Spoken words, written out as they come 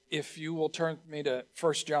if you will turn with me to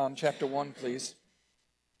 1 John chapter 1, please.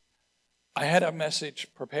 I had a message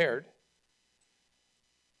prepared,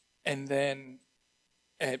 and then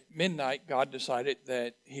at midnight, God decided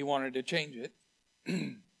that He wanted to change it,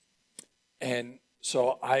 and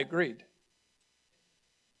so I agreed.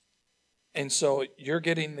 And so you're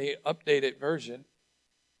getting the updated version.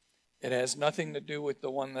 It has nothing to do with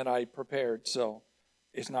the one that I prepared, so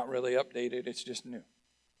it's not really updated, it's just new.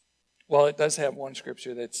 Well, it does have one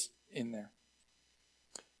scripture that's in there.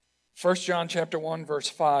 1 John chapter 1, verse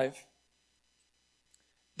 5.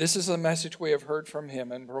 This is the message we have heard from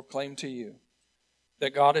Him and proclaim to you,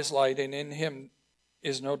 that God is light and in Him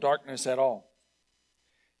is no darkness at all.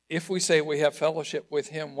 If we say we have fellowship with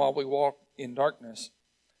Him while we walk in darkness,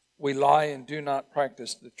 we lie and do not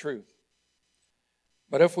practice the truth.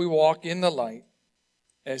 But if we walk in the light,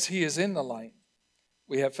 as He is in the light,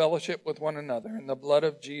 we have fellowship with one another, and the blood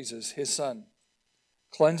of Jesus, His Son,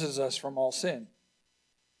 cleanses us from all sin.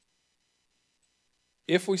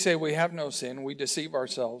 If we say we have no sin, we deceive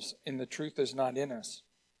ourselves, and the truth is not in us.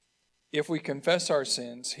 If we confess our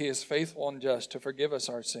sins, He is faithful and just to forgive us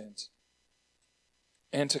our sins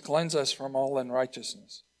and to cleanse us from all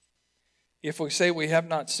unrighteousness. If we say we have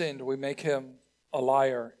not sinned, we make Him a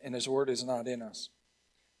liar, and His word is not in us.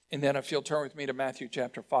 And then if you'll turn with me to Matthew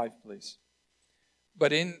chapter 5, please.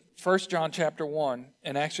 But in 1 John chapter 1,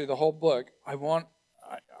 and actually the whole book,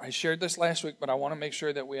 I shared this last week, but I want to make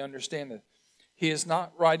sure that we understand it. He is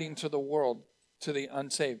not writing to the world, to the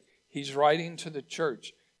unsaved. He's writing to the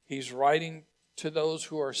church. He's writing to those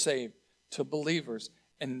who are saved, to believers.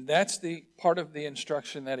 And that's the part of the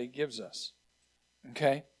instruction that He gives us.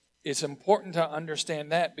 Okay? It's important to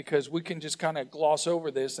understand that, because we can just kind of gloss over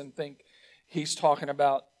this and think He's talking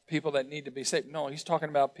about people that need to be saved. No, He's talking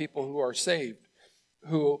about people who are saved,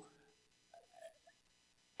 who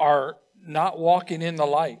are not walking in the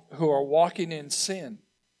light, who are walking in sin.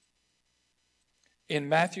 In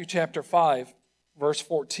Matthew chapter 5, verse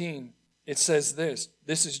 14, it says this.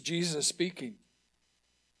 This is Jesus speaking.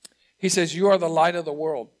 He says, "You are the light of the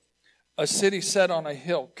world. A city set on a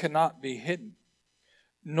hill cannot be hidden.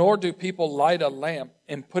 Nor do people light a lamp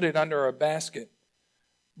and put it under a basket,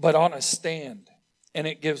 but on a stand, and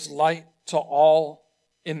it gives light to all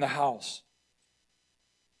in the house.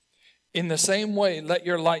 In the same way, let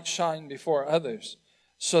your light shine before others,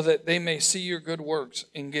 so that they may see your good works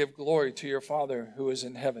and give glory to your Father who is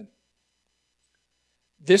in heaven."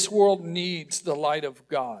 This world needs the light of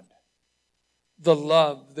God, the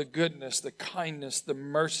love, the goodness, the kindness, the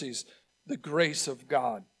mercies, the grace of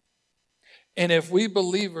God. And if we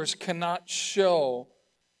believers cannot show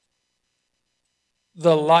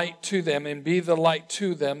the light to them and be the light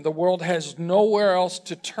to them, the world has nowhere else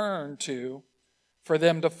to turn to for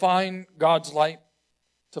them to find God's light,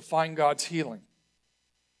 to find God's healing.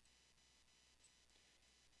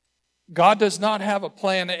 God does not have a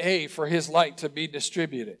plan A for His light to be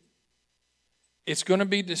distributed. It's going to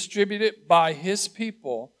be distributed by His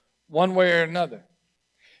people one way or another.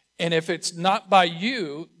 And if it's not by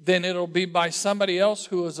you, then it'll be by somebody else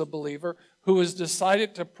who is a believer, who has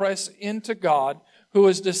decided to press into God, who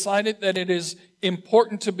has decided that it is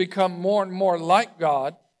important to become more and more like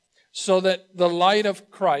God, so that the light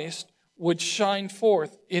of Christ would shine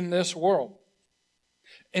forth in this world.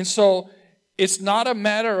 And so it's not a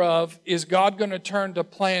matter of, is God going to turn to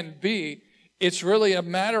plan B? It's really a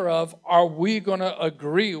matter of, are we going to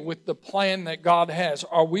agree with the plan that God has?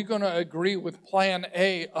 Are we going to agree with plan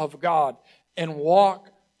A of God and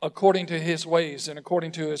walk according to His ways and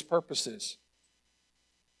according to His purposes?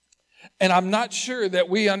 And I'm not sure that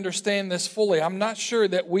we understand this fully. I'm not sure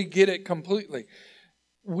that we get it completely.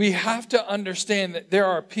 We have to understand that there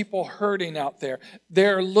are people hurting out there.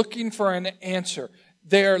 They're looking for an answer.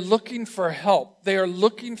 They are looking for help. They are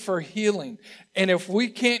looking for healing. And if we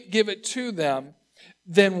can't give it to them,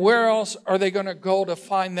 then where else are they going to go to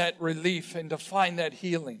find that relief and to find that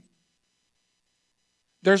healing?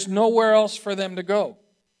 There's nowhere else for them to go.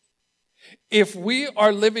 If we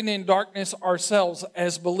are living in darkness ourselves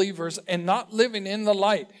as believers and not living in the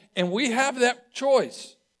light, and we have that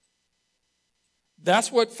choice,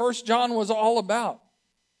 that's what 1 John was all about.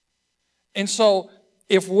 And so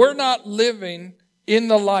if we're not living in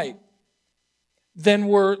the light, then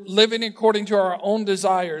we're living according to our own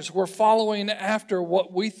desires. We're following after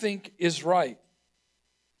what we think is right,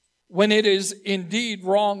 when it is indeed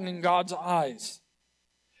wrong in God's eyes.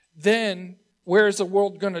 Then where is the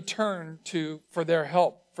world going to turn to for their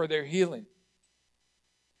help, for their healing?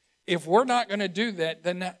 If we're not going to do that,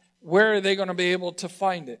 then where are they going to be able to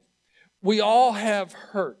find it? We all have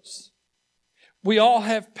hurts. We all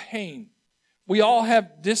have pain. We all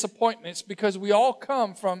have disappointments because we all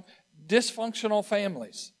come from dysfunctional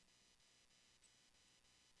families.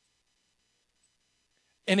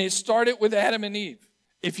 And it started with Adam and Eve.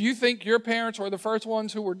 If you think your parents were the first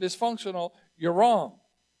ones who were dysfunctional, you're wrong.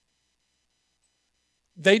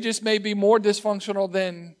 They just may be more dysfunctional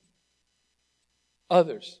than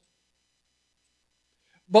others.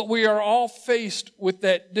 But we are all faced with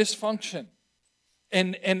that dysfunction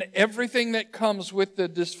and everything that comes with the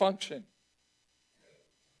dysfunction.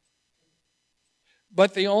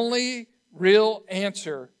 But the only real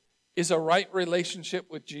answer is a right relationship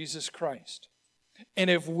with Jesus Christ. And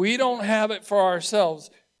if we don't have it for ourselves,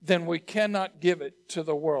 then we cannot give it to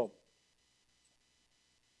the world.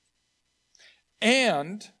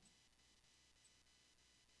 And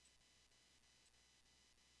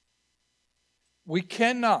we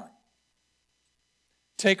cannot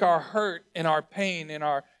take our hurt and our pain and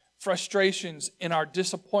our frustrations and our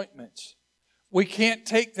disappointments. We can't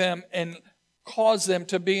take them and cause them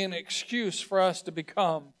to be an excuse for us to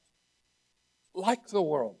become like the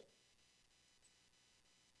world.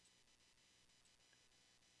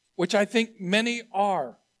 Which I think many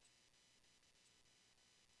are.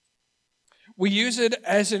 We use it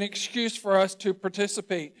as an excuse for us to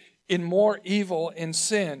participate in more evil and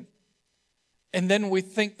sin. And then we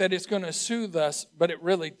think that it's going to soothe us, but it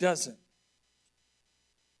really doesn't.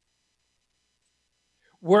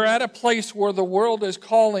 We're at a place where the world is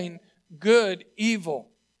calling good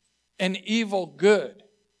evil and evil good.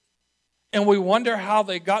 And we wonder how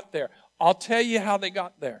they got there. I'll tell you how they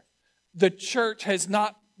got there. The church has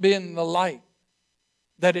not been the light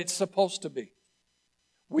that it's supposed to be.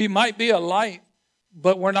 We might be a light,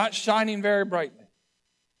 but we're not shining very brightly.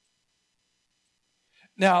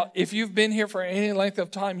 Now, if you've been here for any length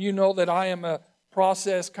of time, you know that I am a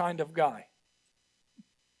process kind of guy.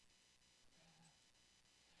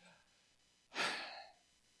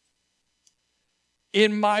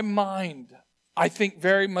 In my mind, I think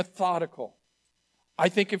very methodical. I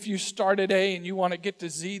think if you start at A and you want to get to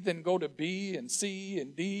Z, then go to B and C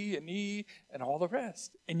and D and E and all the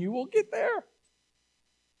rest. And you will get there.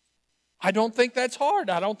 I don't think that's hard.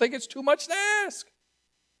 I don't think it's too much to ask.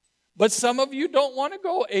 But some of you don't want to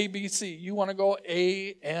go A, B, C. You want to go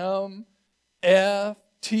A, M, F,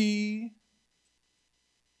 T.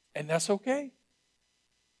 And that's okay.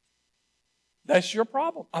 That's your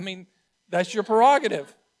problem. I mean, that's your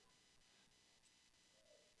prerogative.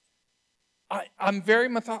 I'm very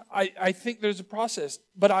methodical. I think there's a process,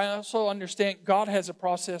 but I also understand God has a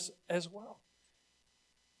process as well.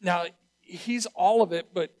 Now, He's all of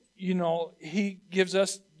it, but, He gives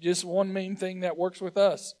us just one main thing that works with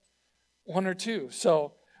us, one or two.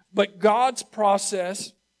 But God's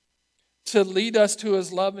process to lead us to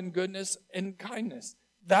His love and goodness and kindness,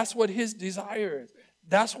 that's what His desire is.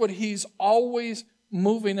 That's what He's always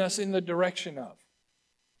moving us in the direction of.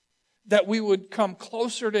 That we would come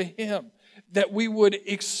closer to Him. That we would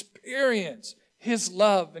experience His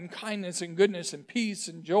love and kindness and goodness and peace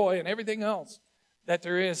and joy and everything else that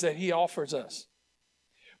there is that He offers us.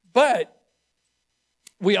 But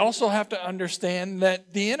we also have to understand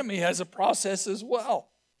that the enemy has a process as well.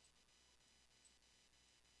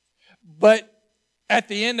 But at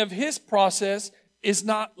the end of his process is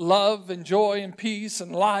not love and joy and peace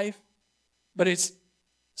and life, but it's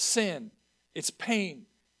sin, it's pain,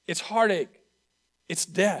 it's heartache, it's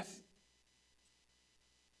death.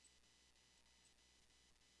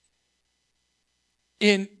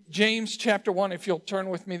 In James chapter 1, if you'll turn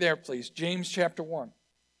with me there, please. James chapter 1.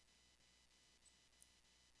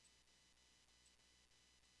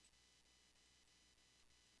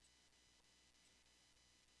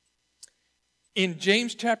 In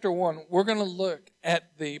James chapter 1, we're going to look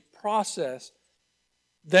at the process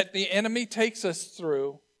that the enemy takes us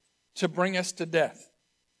through to bring us to death.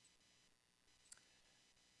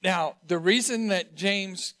 Now, the reason that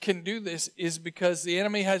James can do this is because the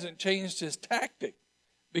enemy hasn't changed his tactic.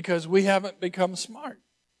 Because we haven't become smart.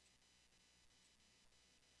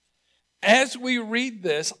 As we read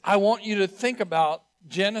this, I want you to think about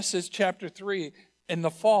Genesis chapter 3 in the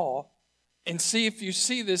fall and see if you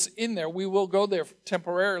see this in there. We will go there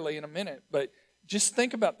temporarily in a minute, but just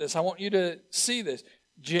think about this. I want you to see this.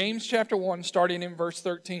 James chapter 1, starting in verse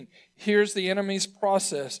 13. Here's the enemy's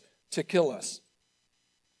process to kill us.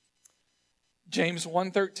 James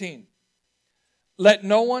 1:13. Let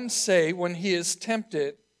no one say when he is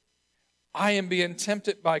tempted, I am being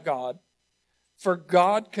tempted by God, for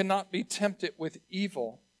God cannot be tempted with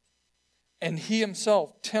evil, and He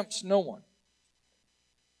Himself tempts no one.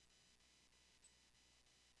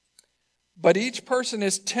 But each person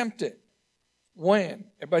is tempted when?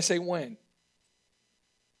 Everybody say when.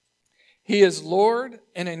 He is lured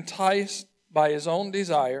and enticed by his own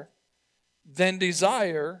desire. Then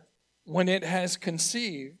desire, when it has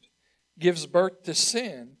conceived, gives birth to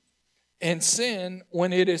sin. And sin,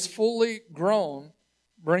 when it is fully grown,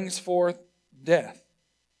 brings forth death.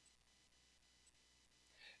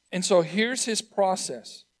 And so here's his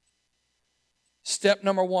process. Step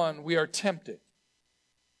number 1, we are tempted.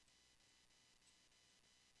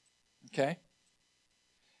 Okay?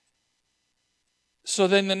 So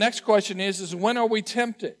then the next question is when are we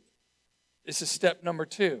tempted? This is step number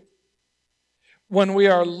 2. When we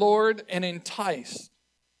are lured and enticed.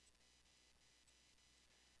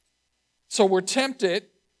 So we're tempted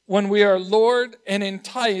when we are lured and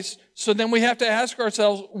enticed. So then we have to ask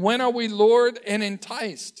ourselves, when are we lured and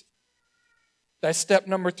enticed? That's step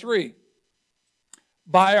number 3.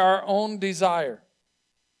 By our own desire.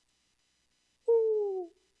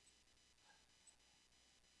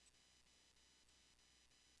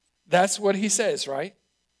 That's what he says, right?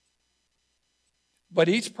 But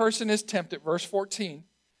each person is tempted, verse 14.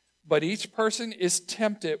 But each person is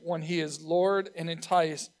tempted when he is lured and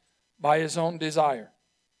enticed by his own desire.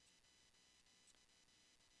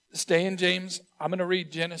 Stay in James. I'm going to read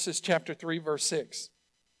Genesis chapter 3, verse 6.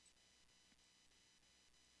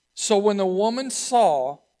 So when the woman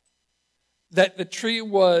saw that the tree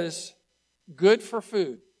was good for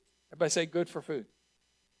food, everybody say good for food,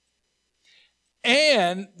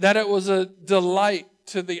 and that it was a delight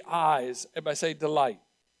to the eyes, everybody say delight,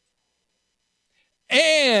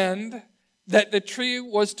 and that the tree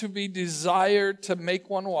was to be desired to make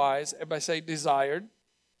one wise, everybody say desired,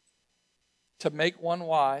 to make one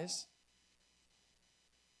wise.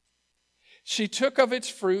 She took of its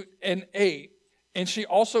fruit and ate, and she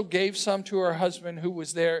also gave some to her husband who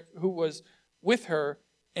was with her,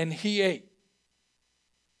 and he ate.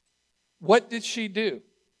 What did she do?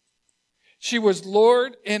 She was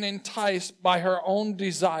lured and enticed by her own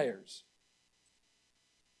desires.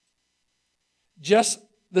 Just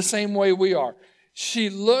the same way we are. She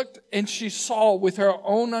looked and she saw with her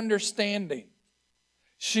own understanding.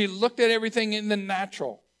 She looked at everything in the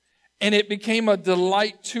natural, and it became a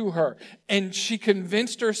delight to her. And she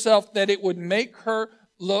convinced herself that it would make her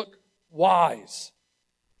look wise.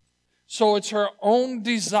 So it's her own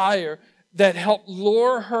desire that helped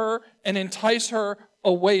lure her and entice her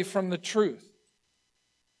away from the truth.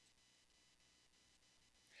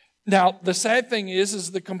 Now, the sad thing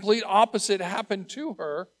is the complete opposite happened to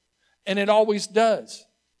her, and it always does.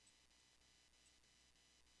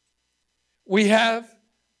 We have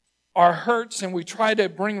our hurts and we try to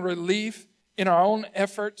bring relief in our own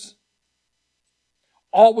efforts.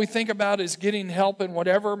 All we think about is getting help, and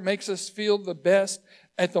whatever makes us feel the best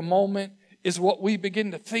at the moment is what we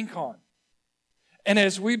begin to think on. And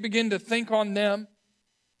as we begin to think on them,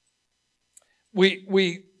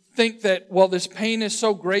 we think that, well, this pain is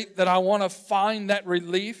so great that I want to find that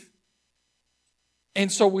relief. And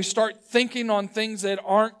so we start thinking on things that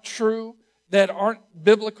aren't true, that aren't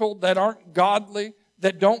biblical, that aren't godly,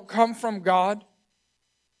 that don't come from God.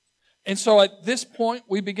 And so at this point,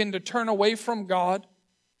 we begin to turn away from God.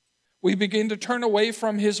 We begin to turn away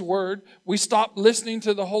from His Word. We stop listening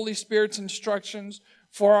to the Holy Spirit's instructions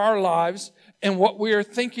for our lives. And what we are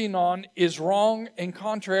thinking on is wrong and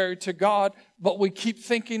contrary to God, but we keep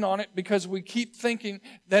thinking on it because we keep thinking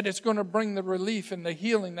that it's going to bring the relief and the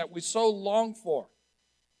healing that we so long for.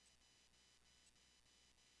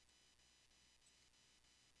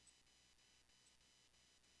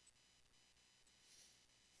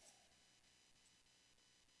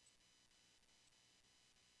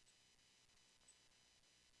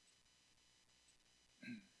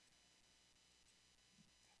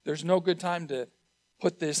 There's no good time to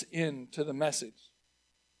put this into the message.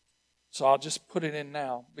 So I'll just put it in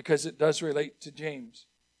now because it does relate to James.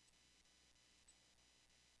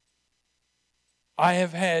 I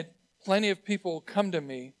have had plenty of people come to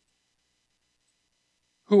me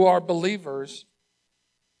who are believers,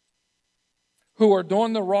 who are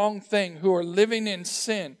doing the wrong thing, who are living in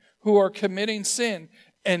sin, who are committing sin,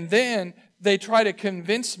 and then they try to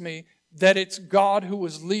convince me that it's God who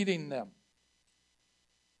is leading them.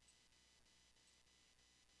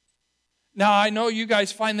 Now, I know you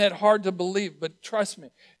guys find that hard to believe, but trust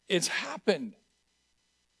me, it's happened.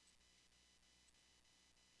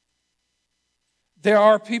 There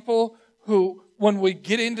are people who, when we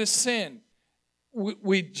get into sin,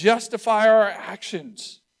 we justify our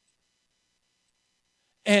actions.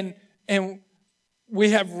 And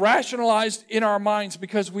we have rationalized in our minds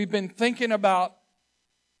because we've been thinking about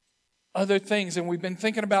other things, and we've been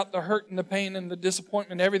thinking about the hurt and the pain and the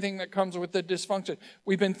disappointment, everything that comes with the dysfunction.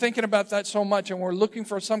 We've been thinking about that so much, and we're looking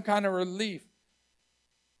for some kind of relief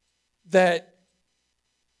that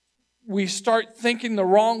we start thinking the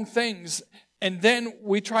wrong things, and then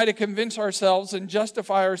we try to convince ourselves and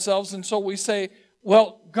justify ourselves, and so we say,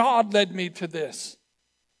 well, God led me to this.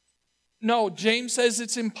 No, James says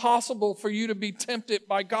it's impossible for you to be tempted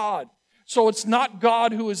by God. So it's not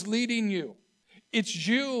God who is leading you. It's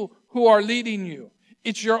you who are leading you.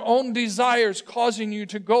 It's your own desires causing you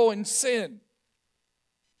to go and sin.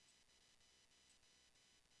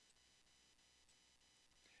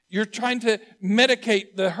 You're trying to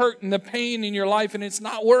medicate the hurt and the pain in your life, and it's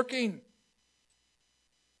not working.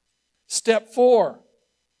 Step 4.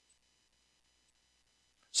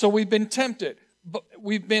 So we've been tempted.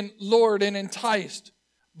 We've been lured and enticed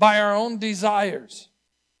by our own desires.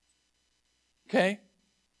 Okay?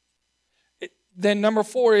 Then number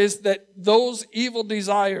 4 is that those evil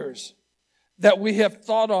desires that we have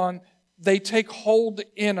thought on, they take hold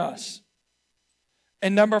in us.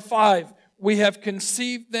 And number 5, we have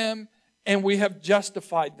conceived them and we have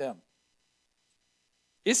justified them.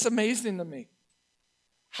 It's amazing to me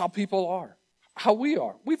how people are, how we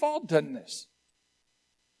are. We've all done this.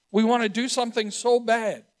 We want to do something so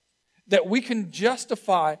bad that we can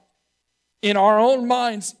justify in our own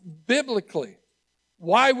minds biblically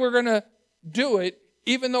why we're going to do it,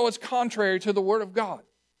 even though it's contrary to the Word of God.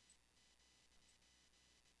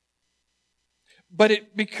 But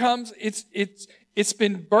it becomes, it's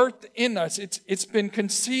been birthed in us. It's been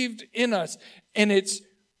conceived in us. And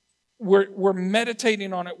we're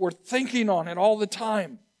meditating on it. We're thinking on it all the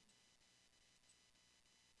time.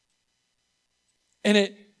 And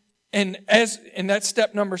that's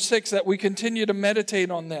step number 6, that we continue to meditate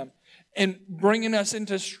on them and bringing us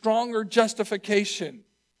into stronger justification.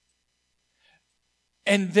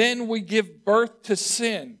 And then we give birth to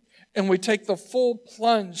sin and we take the full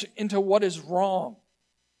plunge into what is wrong.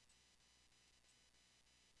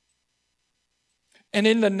 And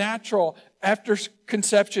in the natural, after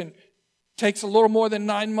conception, takes a little more than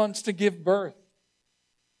 9 months to give birth.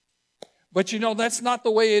 But you know, that's not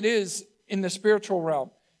the way it is in the spiritual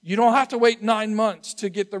realm. You don't have to wait 9 months to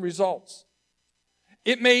get the results.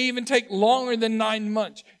 It may even take longer than 9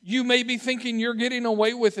 months. You may be thinking you're getting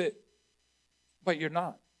away with it, but you're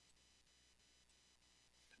not.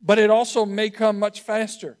 But it also may come much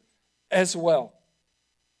faster as well.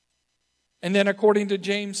 And then according to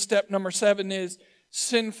James, step number 7 is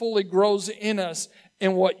sin fully grows in us,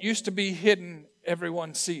 and what used to be hidden,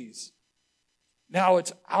 everyone sees. Now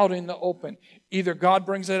it's out in the open. Either God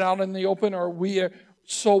brings it out in the open, or we are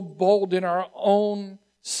so bold in our own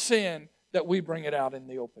sin that we bring it out in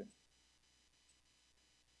the open.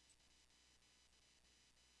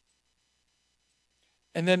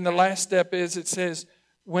 And then the last step is, it says,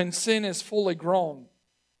 when sin is fully grown,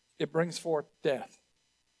 it brings forth death.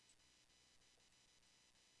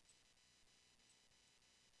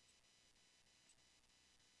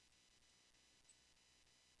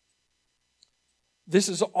 This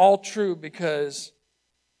is all true because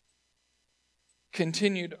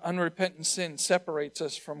continued unrepentant sin separates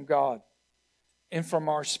us from God and from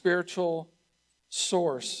our spiritual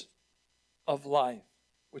source of life,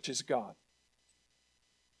 which is God.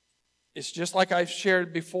 It's just like I've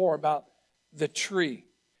shared before about the tree.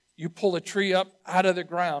 You pull a tree up out of the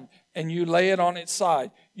ground and you lay it on its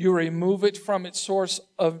side. You remove it from its source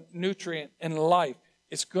of nutrient and life.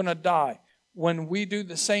 It's going to die. When we do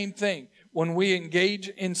the same thing, when we engage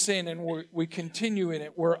in sin and we continue in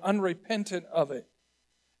it, we're unrepentant of it,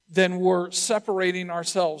 then we're separating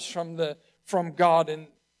ourselves from God and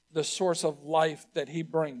the source of life that He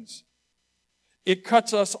brings. It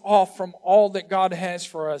cuts us off from all that God has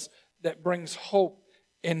for us that brings hope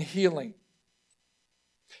and healing.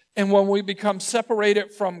 And when we become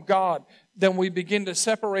separated from God, then we begin to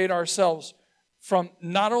separate ourselves from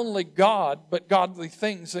not only God, but godly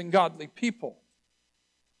things and godly people.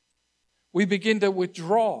 We begin to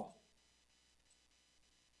withdraw.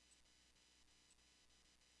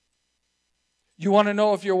 You want to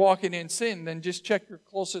know if you're walking in sin, then just check your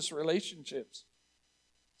closest relationships.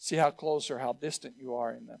 See how close or how distant you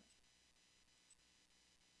are in them.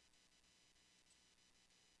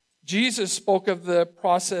 Jesus spoke of the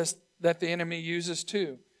process that the enemy uses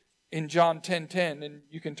too in John 10:10, and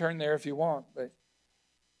you can turn there if you want, but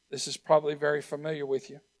this is probably very familiar with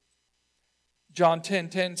you. John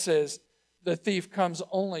 10:10 says, the thief comes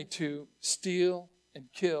only to steal and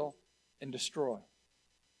kill and destroy.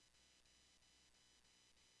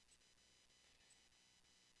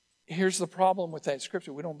 Here's the problem with that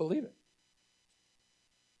scripture. We don't believe it.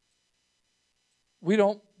 We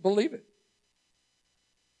don't believe it.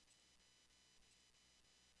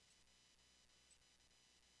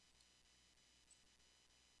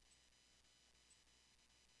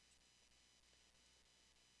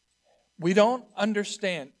 We don't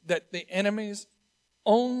understand that the enemy's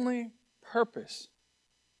only purpose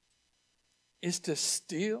is to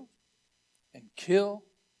steal and kill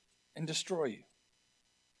and destroy you.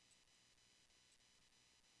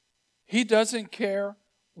 He doesn't care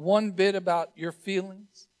one bit about your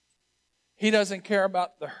feelings. He doesn't care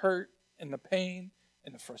about the hurt and the pain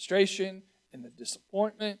and the frustration and the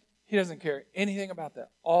disappointment. He doesn't care anything about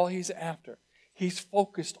that. All he's after, he's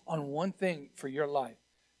focused on one thing for your life: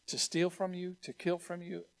 to steal from you, to kill from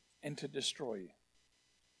you, and to destroy you.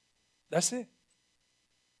 That's it.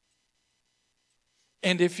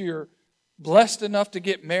 And if you're blessed enough to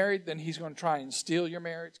get married, then he's going to try and steal your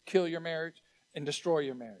marriage, kill your marriage, and destroy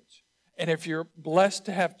your marriage. And if you're blessed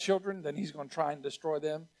to have children, then he's going to try and destroy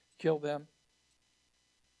them, kill them.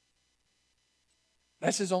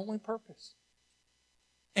 That's his only purpose.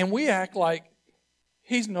 And we act like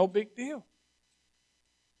he's no big deal.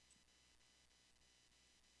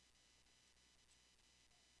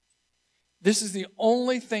 This is the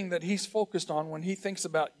only thing that he's focused on when he thinks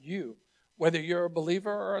about you, whether you're a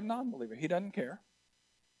believer or a non-believer. He doesn't care.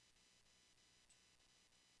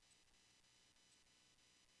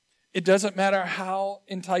 It doesn't matter how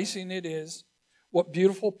enticing it is, what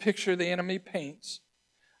beautiful picture the enemy paints,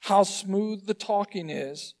 how smooth the talking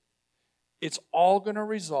is. It's all going to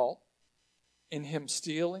result in him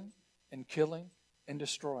stealing and killing and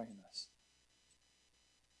destroying us.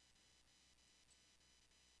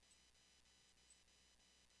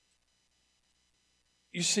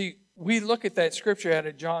 You see, we look at that scripture out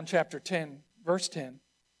of John chapter 10, verse 10.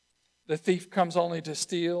 The thief comes only to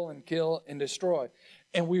steal and kill and destroy.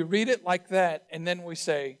 And we read it like that, and then we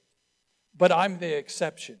say, but I'm the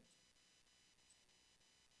exception.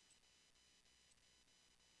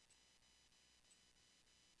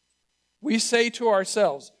 We say to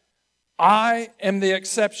ourselves, I am the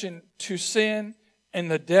exception to sin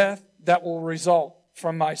and the death that will result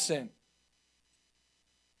from my sin.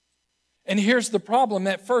 And here's the problem.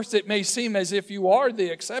 At first, it may seem as if you are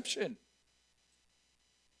the exception.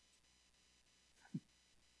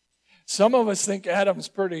 Some of us think Adam's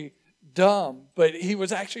pretty dumb, but he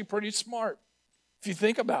was actually pretty smart, if you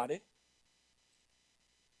think about it.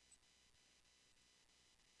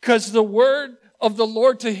 Because the word of the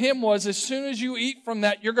Lord to him was, as soon as you eat from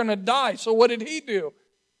that, you're going to die. So what did he do?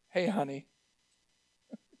 Hey, honey,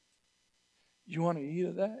 you want to eat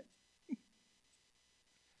of that?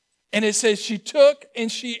 And it says she took and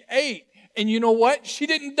she ate. And you know what? She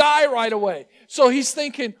didn't die right away. So he's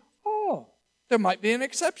thinking, oh, there might be an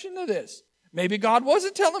exception to this. Maybe God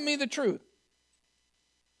wasn't telling me the truth.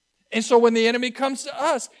 And so when the enemy comes to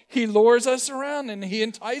us, he lures us around and he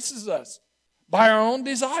entices us by our own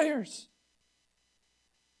desires.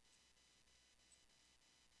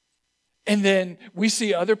 And then we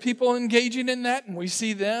see other people engaging in that, and we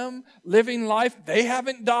see them living life. They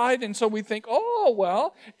haven't died, and so we think, oh,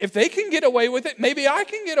 well, if they can get away with it, maybe I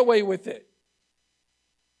can get away with it.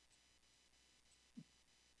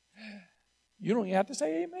 You don't even have to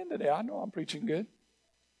say amen today. I know I'm preaching good.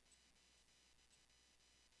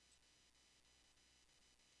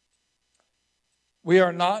 We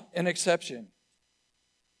are not an exception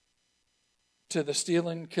to the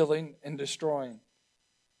stealing, killing, and destroying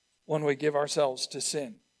when we give ourselves to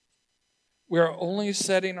sin. We are only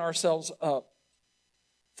setting ourselves up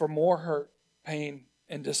for more hurt, pain,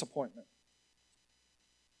 and disappointment.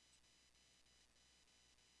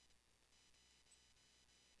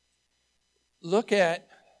 Look at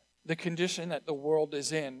the condition that the world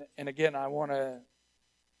is in. And again, I want to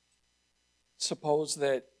suppose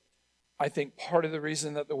that I think part of the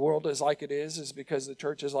reason that the world is like it is because the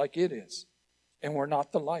church is like it is. And we're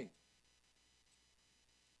not the light.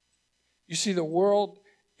 You see, the world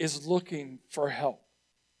is looking for help.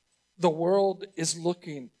 The world is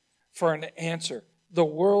looking for an answer. The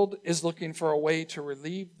world is looking for a way to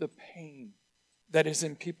relieve the pain that is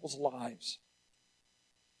in people's lives.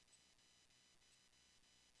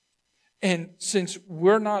 And since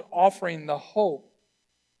we're not offering the hope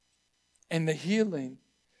and the healing,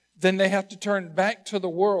 then they have to turn back to the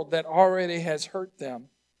world that already has hurt them.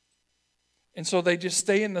 And so they just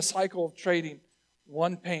stay in the cycle of trading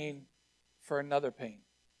one pain for another pain.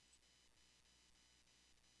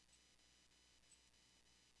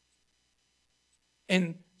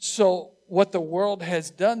 And so what the world has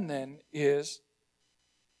done then is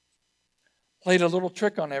played a little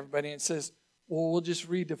trick on everybody and says, well, we'll just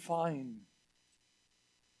redefine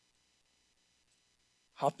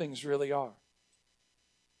how things really are.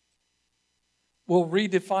 We'll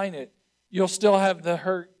redefine it. You'll still have the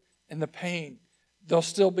hurt and the pain. There'll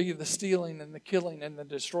still be the stealing and the killing and the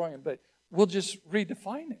destroying, but we'll just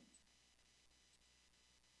redefine it.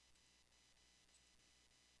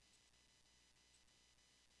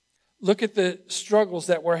 Look at the struggles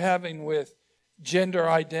that we're having with gender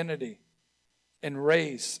identity and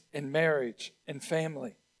race and marriage and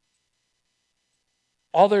family.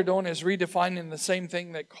 All they're doing is redefining the same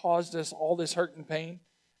thing that caused us all this hurt and pain.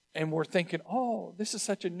 And we're thinking, oh, this is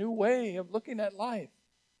such a new way of looking at life.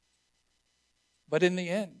 But in the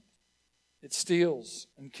end, it steals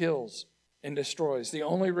and kills and destroys. The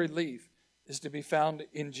only relief is to be found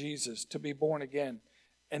in Jesus, to be born again,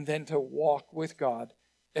 and then to walk with God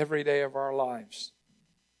every day of our lives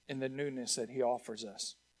in the newness that He offers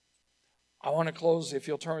us. I want to close, if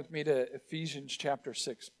you'll turn with me to Ephesians chapter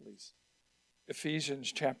 6, please.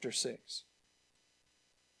 Ephesians chapter 6.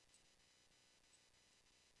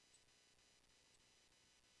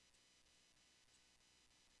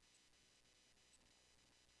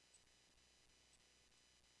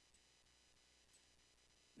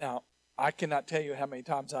 Now, I cannot tell you how many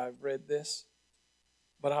times I've read this,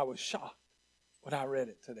 but I was shocked when I read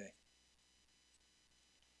it today.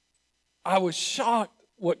 I was shocked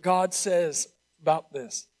what God says about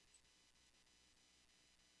this.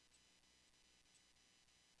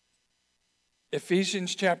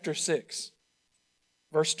 Ephesians chapter 6,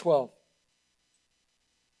 verse 12.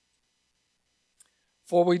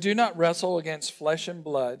 For we do not wrestle against flesh and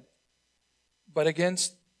blood, but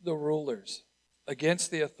against the rulers,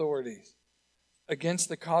 against the authorities, against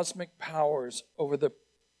the cosmic powers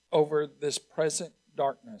over this present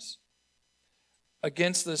darkness,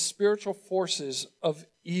 against the spiritual forces of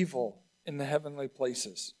evil in the heavenly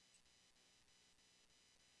places.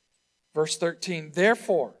 Verse 13,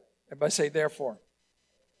 therefore, everybody say therefore,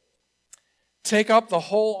 take up the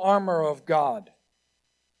whole armor of God.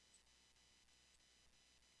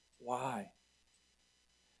 Why?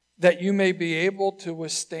 That you may be able to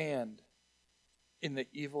withstand in the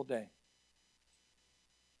evil day.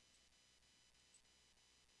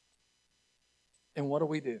 And what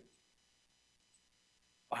do?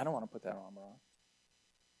 I don't want to put that armor on.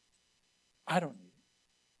 I don't need it.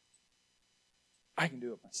 I can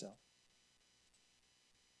do it myself.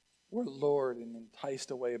 We're lured and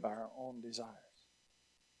enticed away by our own desires.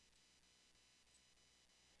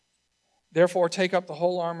 Therefore, take up the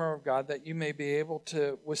whole armor of God that you may be able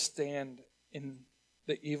to withstand in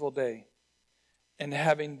the evil day. And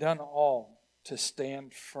having done all, to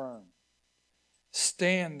stand firm.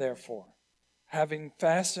 Stand, therefore, having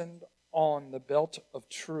fastened on the belt of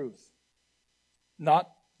truth,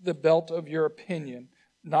 not the belt of your opinion,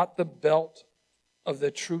 not the belt of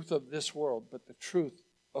the truth of this world, but the truth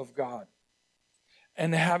of God.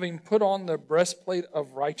 And having put on the breastplate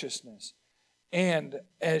of righteousness, and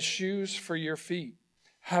as shoes for your feet,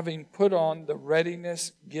 having put on the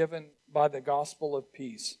readiness given by the gospel of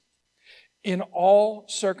peace. In all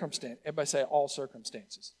circumstances, everybody say all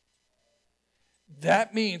circumstances.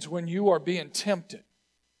 That means when you are being tempted,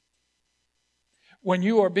 when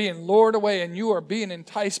you are being lured away and you are being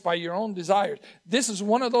enticed by your own desires, this is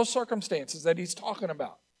one of those circumstances that he's talking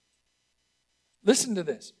about. Listen to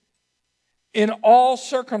this. In all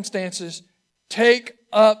circumstances, take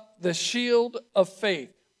up the shield of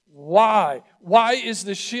faith. Why? Why is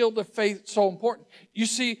the shield of faith so important? You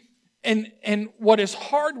see, and what is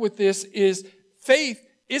hard with this is faith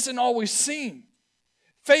isn't always seen.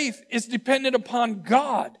 Faith is dependent upon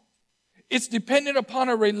God. It's dependent upon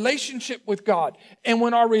a relationship with God. And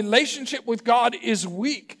when our relationship with God is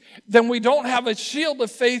weak, then we don't have a shield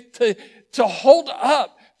of faith to hold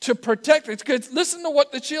up, to protect it. Because listen to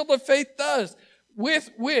what the shield of faith does, with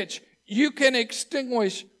which you can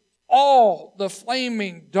extinguish all the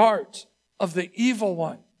flaming darts of the evil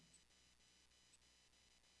one.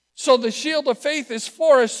 So the shield of faith is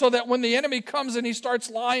for us so that when the enemy comes and he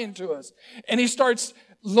starts lying to us and he starts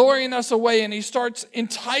luring us away and he starts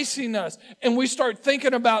enticing us and we start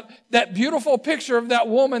thinking about that beautiful picture of that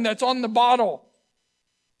woman that's on the bottle.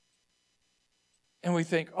 And we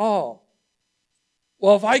think, oh,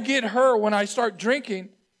 well, if I get her when I start drinking,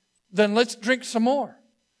 then let's drink some more.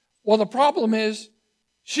 Well, the problem is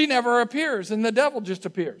she never appears and the devil just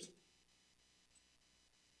appears.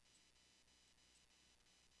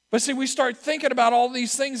 But see, we start thinking about all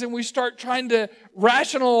these things and we start trying to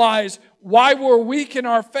rationalize why we're weak in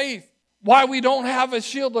our faith, why we don't have a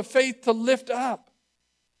shield of faith to lift up.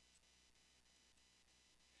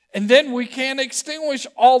 And then we can't extinguish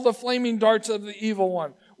all the flaming darts of the evil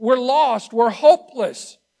one. We're lost. We're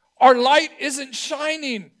hopeless. Our light isn't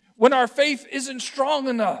shining when our faith isn't strong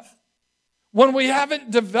enough. When we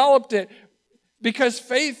haven't developed it, because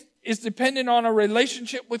faith is dependent on a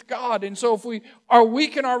relationship with God. And so if we are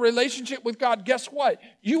weak in our relationship with God, guess what?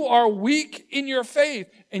 You are weak in your faith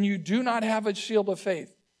and you do not have a shield of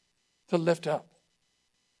faith to lift up.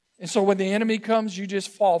 And so when the enemy comes, you just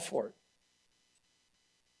fall for it.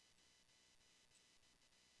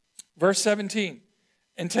 Verse 17,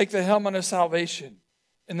 and take the helmet of salvation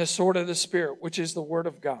and the sword of the Spirit, which is the word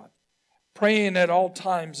of God, praying at all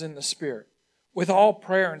times in the Spirit, with all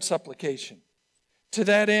prayer and supplication. To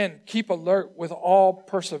that end, keep alert with all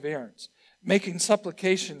perseverance, making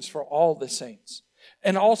supplications for all the saints,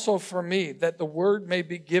 and also for me, that the word may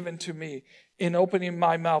be given to me in opening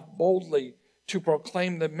my mouth boldly to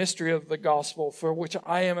proclaim the mystery of the gospel, for which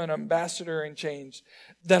I am an ambassador in chains,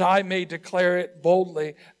 that I may declare it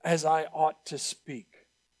boldly as I ought to speak.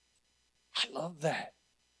 I love that.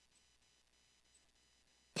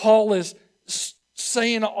 Paul is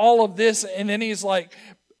saying all of this, and then he's like,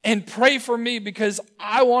 and pray for me because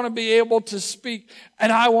I want to be able to speak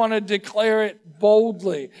and I want to declare it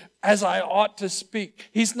boldly as I ought to speak.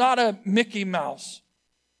 He's not a Mickey Mouse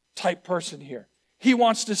type person here. He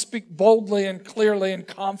wants to speak boldly and clearly and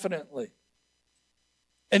confidently.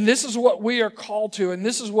 And this is what we are called to, and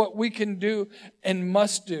this is what we can do and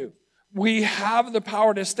must do. We have the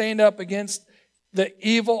power to stand up against the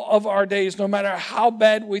evil of our days, no matter how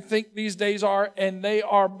bad we think these days are, and they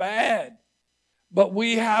are bad. But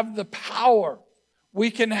we have the power.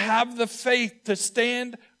 We can have the faith to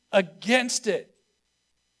stand against it.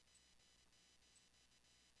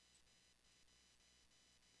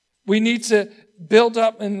 We need to build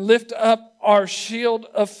up and lift up our shield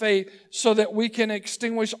of faith so that we can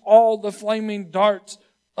extinguish all the flaming darts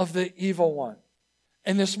of the evil one.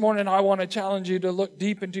 And this morning I want to challenge you to look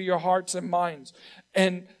deep into your hearts and minds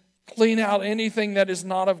and clean out anything that is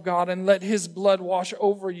not of God and let His blood wash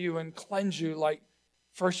over you and cleanse you like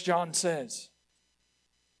 1 John says.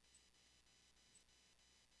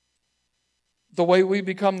 The way we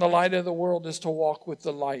become the light of the world is to walk with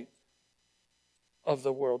the light of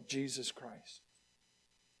the world, Jesus Christ.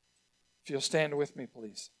 If you'll stand with me,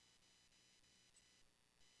 please.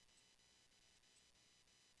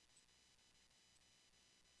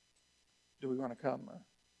 Do we want to come?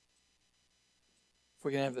 If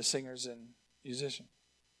we can have the singers and musicians.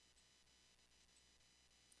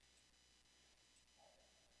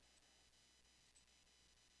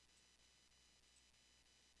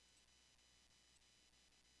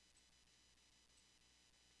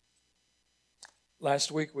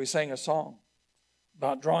 Last week we sang a song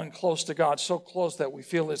about drawing close to God, so close that we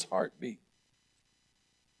feel His heartbeat.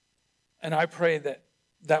 And I pray that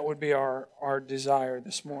that would be our desire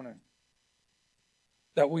this morning.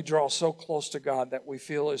 That we draw so close to God that we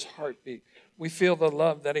feel His heartbeat. We feel the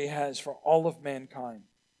love that He has for all of mankind.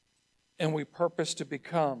 And we purpose to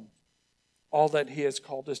become all that He has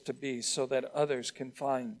called us to be so that others can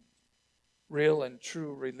find real and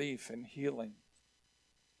true relief and healing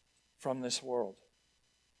from this world.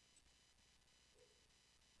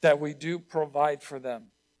 That we do provide for them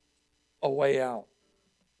a way out,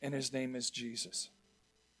 and His name is Jesus.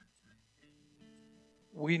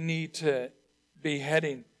 We need to be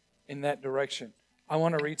heading in that direction. I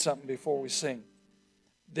want to read something before we sing.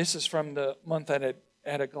 This is from the month at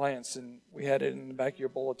a glance, and we had it in the back of your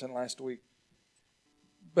bulletin last week.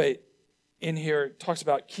 But in here it talks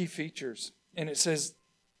about key features, and it says,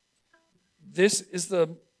 this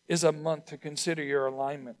is a month to consider your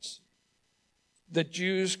alignments. The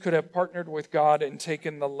Jews could have partnered with God and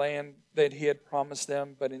taken the land that He had promised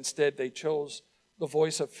them, but instead they chose the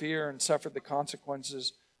voice of fear and suffered the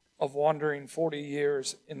consequences of wandering 40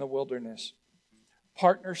 years in the wilderness.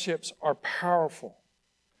 Partnerships are powerful,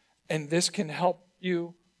 and this can help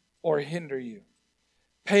you or hinder you.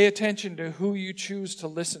 Pay attention to who you choose to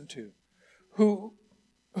listen to, who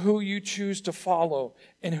you choose to follow,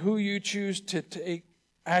 and who you choose to take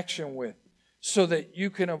action with, so that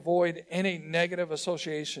you can avoid any negative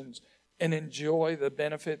associations and enjoy the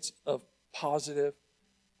benefits of positive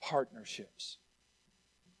partnerships.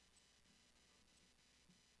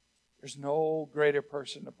 There's no greater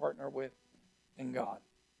person to partner with than God.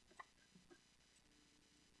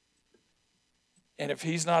 And if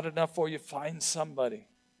He's not enough for you, find somebody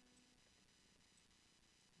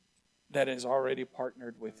that has already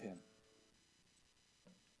partnered with Him.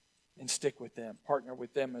 And stick with them. Partner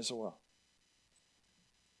with them as well.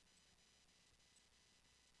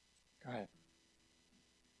 Go ahead.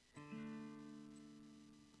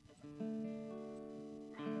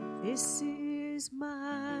 This is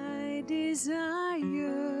my desire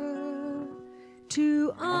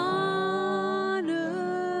to honor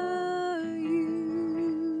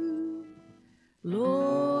you,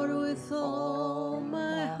 Lord, with all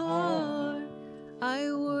my heart.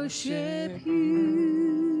 I worship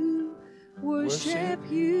you, worship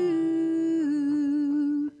you.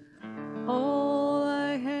 All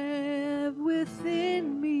I have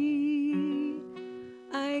within me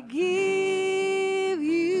give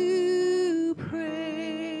you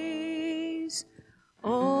praise.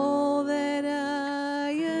 All that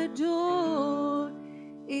I adore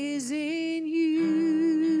is in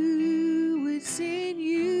you. It's in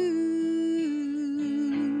you.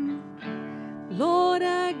 Lord,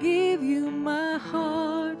 I give you my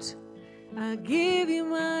heart. I give you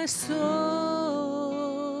my soul.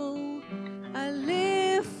 I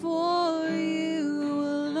live for you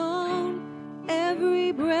alone.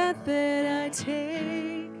 Every breath that I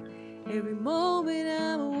take, every moment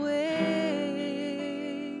I'm awake.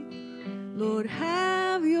 Lord,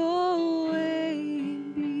 have your way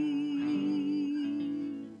in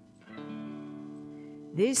me.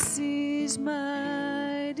 This is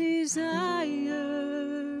my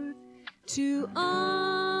desire, to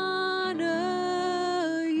honor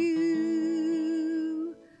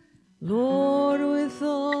you. Lord, with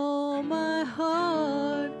all my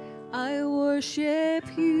heart, I worship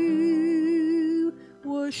you,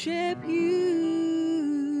 worship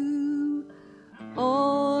you.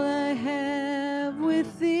 All I have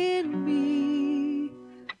within me,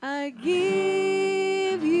 I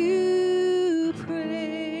give you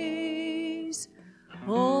praise.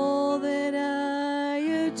 All that I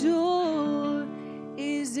adore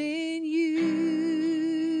is in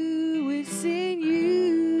you. It's in you.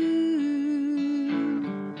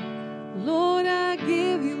 Lord, I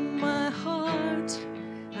give you my heart.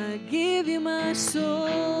 I give you my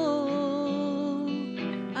soul.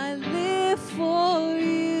 I live for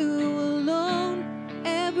you alone.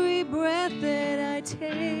 Every breath that I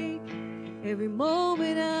take, every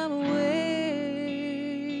moment I'm awake.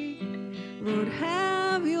 Lord,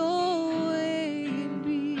 have your way in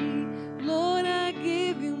me. Lord, I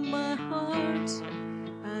give you my heart.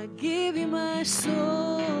 I give you my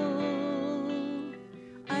soul.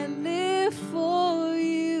 I live for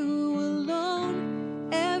you alone.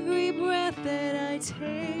 Every breath that I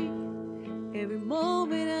take, every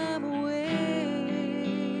moment I'm awake.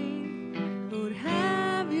 Lord,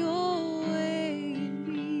 have your way in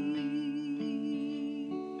me.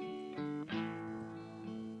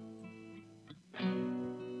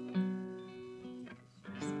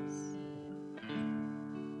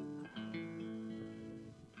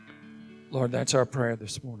 Lord, that's our prayer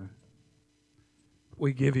this morning.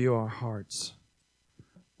 We give you our hearts.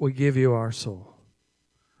 We give you our soul.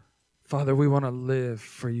 Father, we want to live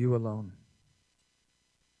for you alone.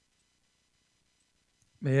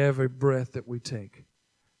 May every breath that we take,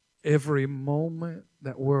 every moment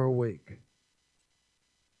that we're awake,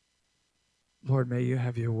 Lord, may you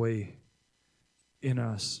have your way in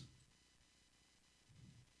us.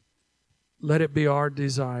 Let it be our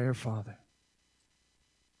desire, Father,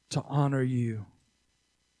 to honor you,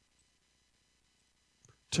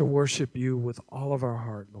 to worship you with all of our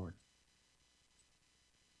heart, Lord,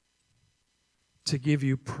 to give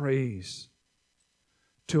you praise,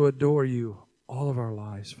 to adore you all of our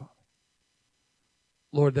lives, Father.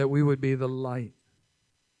 Lord, that we would be the light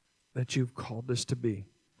that you've called us to be,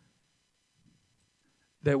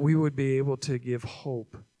 that we would be able to give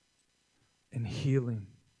hope and healing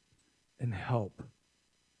and help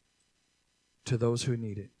to those who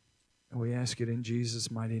need it. And we ask it in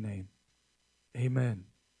Jesus' mighty name. Amen.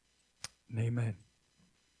 And amen.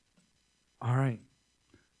 All right.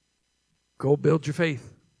 Go build your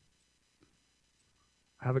faith.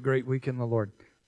 Have a great week in the Lord.